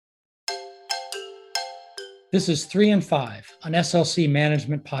This is 3 and 5, an SLC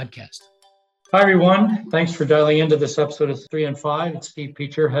management podcast. Hi, everyone. Thanks for dialing into this episode of 3 and 5. It's Steve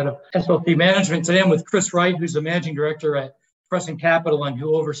Peacher, head of SLC management. Today I'm with Chris Wright, who's the managing director at Crescent Capital and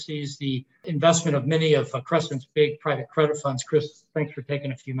who oversees the investment of many of Crescent's big private credit funds. Chris, thanks for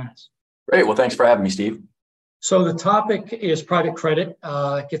taking a few minutes. Great. Well, thanks for having me, Steve. So the topic is private credit.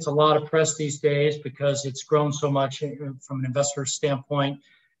 It gets a lot of press these days because it's grown so much from an investor standpoint.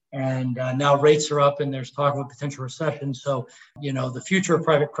 And now rates are up and there's talk of a potential recession. So, the future of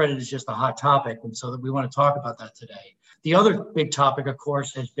private credit is just a hot topic. And so that we want to talk about that today. The other big topic, of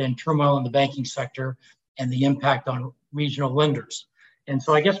course, has been turmoil in the banking sector and the impact on regional lenders. And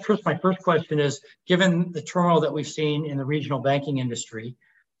so I guess, Chris, my first question is, given the turmoil that we've seen in the regional banking industry,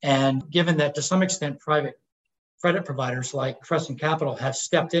 and given that to some extent private credit providers like Crescent Capital have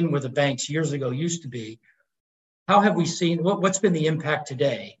stepped in where the banks years ago used to be, how have we seen, what's been the impact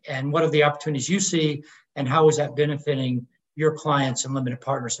today? And what are the opportunities you see? And how is that benefiting your clients and limited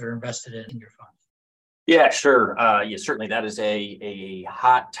partners that are invested in your fund? Yeah, sure. Certainly that is a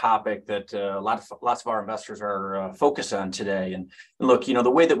hot topic that lots of our investors are focused on today. And look, the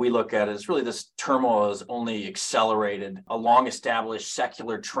way that we look at it is really this turmoil has only accelerated a long established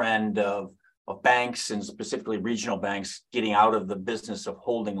secular trend of banks and specifically regional banks getting out of the business of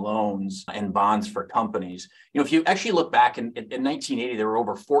holding loans and bonds for companies. If you actually look back in 1980, there were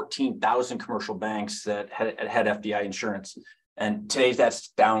over 14,000 commercial banks that had FDI insurance. And today that's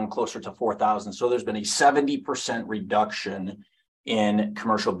down closer to 4,000. So there's been a 70% reduction in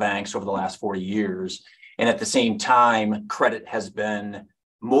commercial banks over the last 40 years. And at the same time, credit has been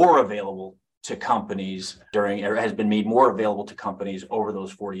more available to companies has been made more available to companies over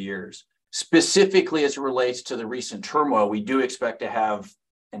those 40 years. Specifically, as it relates to the recent turmoil, we do expect to have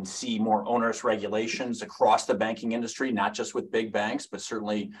and see more onerous regulations across the banking industry, not just with big banks, but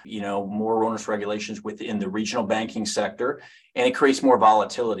certainly, more onerous regulations within the regional banking sector. And it creates more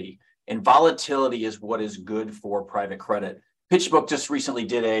volatility. And volatility is what is good for private credit. PitchBook just recently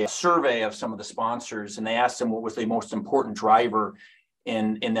did a survey of some of the sponsors, and they asked them what was the most important driver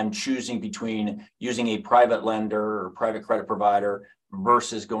in them choosing between using a private lender or private credit provider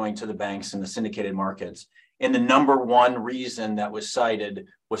versus going to the banks and the syndicated markets. And the number one reason that was cited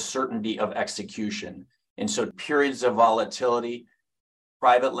was certainty of execution. And so periods of volatility,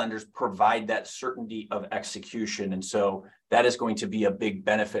 private lenders provide that certainty of execution. And so that is going to be a big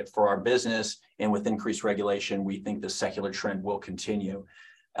benefit for our business. And with increased regulation, we think the secular trend will continue.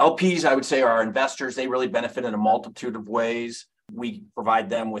 LPs, I would say, are our investors. They really benefit in a multitude of ways. We provide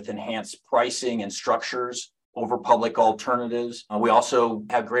them with enhanced pricing and structures over public alternatives. We also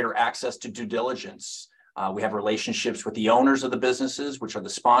have greater access to due diligence. We have relationships with the owners of the businesses, which are the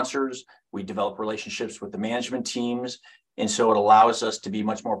sponsors. We develop relationships with the management teams. And so it allows us to be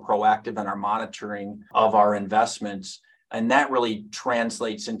much more proactive in our monitoring of our investments. And that really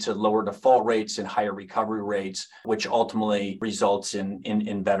translates into lower default rates and higher recovery rates, which ultimately results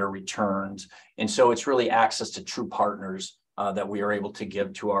in better returns. And so it's really access to true partners that we are able to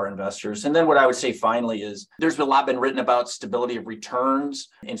give to our investors. And then what I would say finally is there's a lot been written about stability of returns.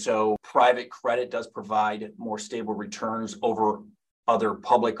 And so private credit does provide more stable returns over other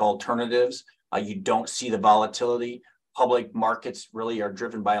public alternatives. You don't see the volatility. Public markets really are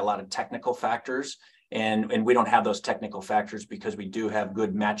driven by a lot of technical factors. And we don't have those technical factors because we do have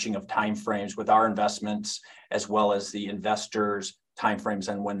good matching of timeframes with our investments, as well as the investors' timeframes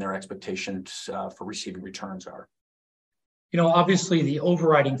and when their expectations for receiving returns are. Obviously, the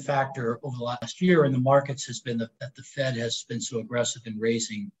overriding factor over the last year in the markets has been that the Fed has been so aggressive in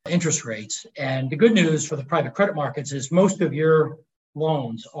raising interest rates. And the good news for the private credit markets is most of your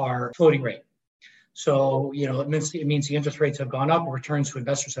loans are floating rate. So, it means the interest rates have gone up, returns to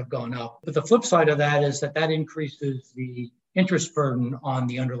investors have gone up. But the flip side of that is that increases the interest burden on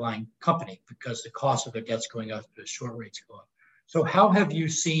the underlying company because the cost of their debt's going up as short rates go up. So how have you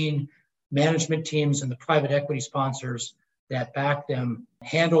seen management teams and the private equity sponsors that back them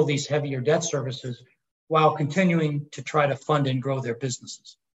handle these heavier debt services while continuing to try to fund and grow their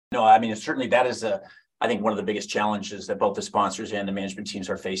businesses? No, certainly that is I think one of the biggest challenges that both the sponsors and the management teams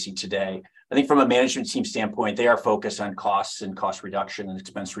are facing today. I think from a management team standpoint, they are focused on costs and cost reduction and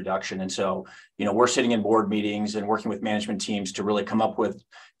expense reduction. And so, we're sitting in board meetings and working with management teams to really come up with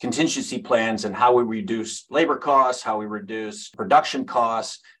contingency plans and how we reduce labor costs, how we reduce production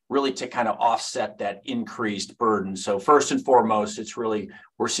costs, really to kind of offset that increased burden. So first and foremost,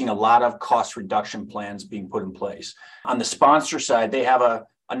 we're seeing a lot of cost reduction plans being put in place. On the sponsor side, they have a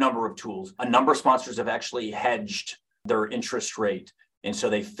number of tools. A number of sponsors have actually hedged their interest rate. And so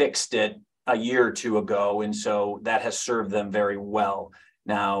they fixed it a year or two ago. And so that has served them very well.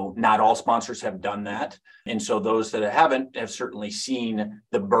 Now, not all sponsors have done that. And so those that haven't have certainly seen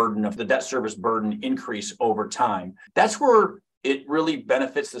the burden of the debt service burden increase over time. That's where it really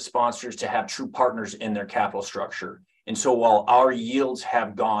benefits the sponsors to have true partners in their capital structure. And so while our yields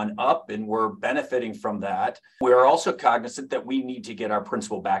have gone up and we're benefiting from that, we're also cognizant that we need to get our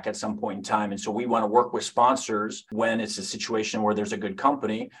principal back at some point in time. And so we want to work with sponsors when it's a situation where there's a good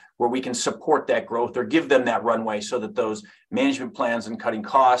company where we can support that growth or give them that runway so that those management plans and cutting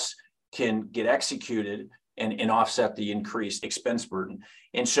costs can get executed and offset the increased expense burden.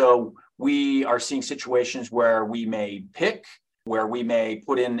 And so we are seeing situations where we may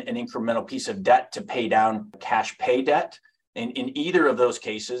put in an incremental piece of debt to pay down cash pay debt. And in either of those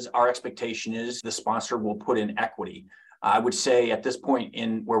cases, our expectation is the sponsor will put in equity. I would say at this point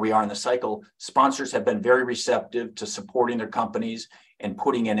in where we are in the cycle, sponsors have been very receptive to supporting their companies and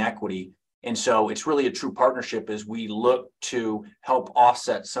putting in equity. And so it's really a true partnership as we look to help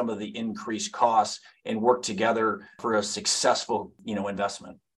offset some of the increased costs and work together for a successful,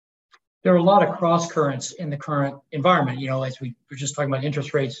 investment. There are a lot of cross currents in the current environment. As we were just talking about,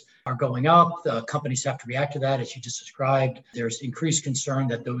 interest rates are going up. The companies have to react to that, as you just described. There's increased concern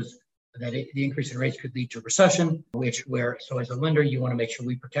that the increase in rates could lead to a recession, so as a lender, you want to make sure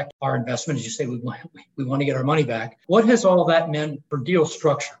we protect our investment. As you say, we want to get our money back. What has all that meant for deal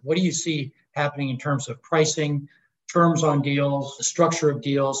structure? What do you see happening in terms of pricing, terms on deals, the structure of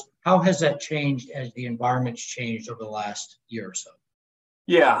deals? How has that changed as the environment's changed over the last year or so?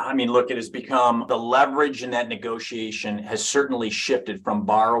 Yeah, look, it has become the leverage in that negotiation has certainly shifted from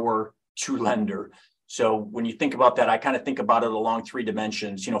borrower to lender. So when you think about that, I kind of think about it along three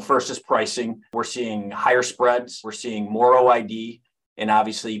dimensions. First is pricing. We're seeing higher spreads. We're seeing more OID, and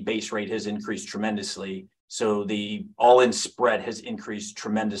obviously base rate has increased tremendously. So the all-in spread has increased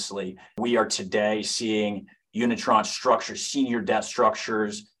tremendously. We are today seeing unitranche structures, senior debt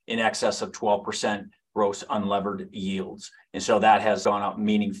structures in excess of 12% gross unlevered yields. And so that has gone up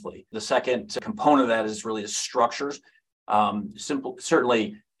meaningfully. The second component of that is really the structures.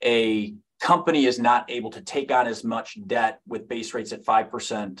 Certainly a company is not able to take on as much debt with base rates at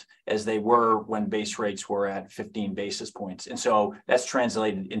 5% as they were when base rates were at 15 basis points. And so that's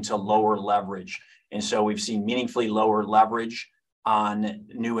translated into lower leverage. And so we've seen meaningfully lower leverage on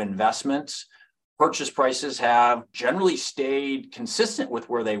new investments. Purchase prices have generally stayed consistent with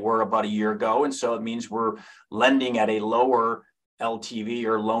where they were about a year ago. And so it means we're lending at a lower LTV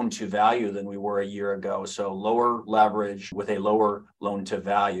or loan to value than we were a year ago. So lower leverage with a lower loan to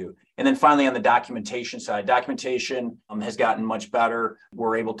value. And then finally, on the documentation side, documentation has gotten much better.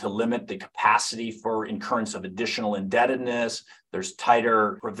 We're able to limit the capacity for incurrence of additional indebtedness. There's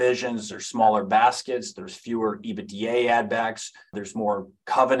tighter provisions, there's smaller baskets, there's fewer EBITDA add backs, there's more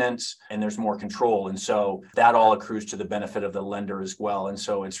covenants, and there's more control. And so that all accrues to the benefit of the lender as well. And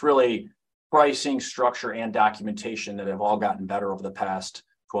so it's really pricing, structure, and documentation that have all gotten better over the past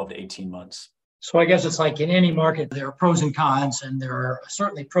 12 to 18 months. So I guess it's like in any market, there are pros and cons, and there are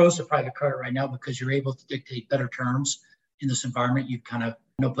certainly pros to private credit right now because you're able to dictate better terms in this environment. You kind of,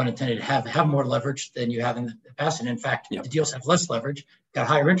 no pun intended, have more leverage than you have in the past. And in fact, The deals have less leverage, got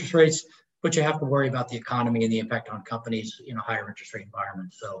higher interest rates, but you have to worry about the economy and the impact on companies in a higher interest rate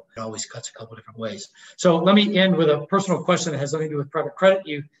environment. So it always cuts a couple different ways. So let me end with a personal question that has nothing to do with private credit.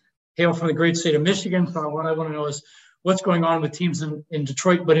 You hail from the great state of Michigan. So what I want to know is what's going on with teams in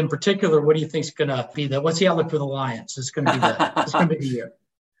Detroit, but in particular, what do you think is going to be what's the outlook for the Lions? It's going to be the year.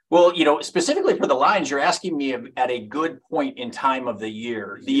 Well, specifically for the Lions, you're asking me at a good point in time of the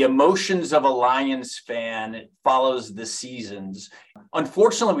year. The emotions of a Lions fan follows the seasons.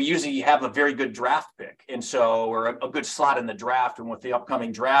 Unfortunately, we usually have a very good draft pick, or a good slot in the draft. And with the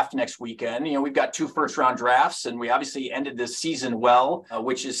upcoming draft next weekend, we've got 2 first-round drafts, and we obviously ended this season well,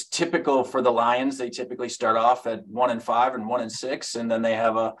 which is typical for the Lions. They typically start off at 1-5 and 1-6, and then they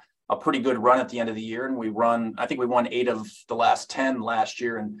have a pretty good run at the end of the year. And I think we won 8 of the last 10 last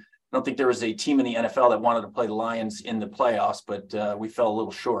year. And I don't think there was a team in the NFL that wanted to play the Lions in the playoffs, but we fell a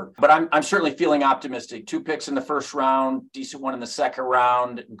little short. But I'm certainly feeling optimistic. 2 picks in the first round, decent one in the second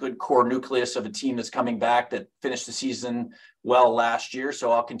round, good core nucleus of a team that's coming back that finished the season well last year.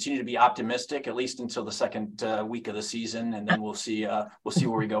 So I'll continue to be optimistic, at least until the second week of the season. And then we'll see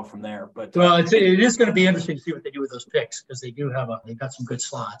where we go from there. But well, it is going to be interesting to see what they do with those picks, because they've got some good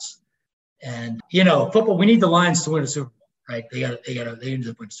slots. And, football, we need the Lions to win a Super Bowl, right? They need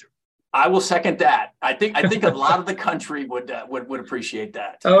to win a Super Bowl. I will second that. I think a lot of the country would appreciate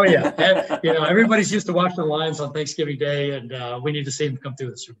that. Oh yeah, everybody's used to watching the Lions on Thanksgiving Day, and we need to see them come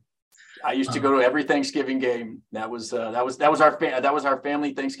through the Super Bowl. I used to go to every Thanksgiving game. That was our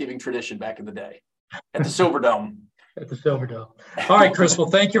family Thanksgiving tradition back in the day at the Silverdome. at the Silver Dome. All right, Chris. Well,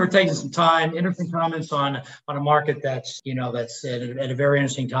 thank you for taking some time. Interesting comments on a market that's at a very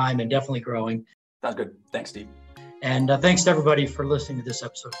interesting time and definitely growing. Sounds good. Thanks, Steve. And thanks to everybody for listening to this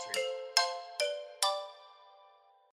episode 3.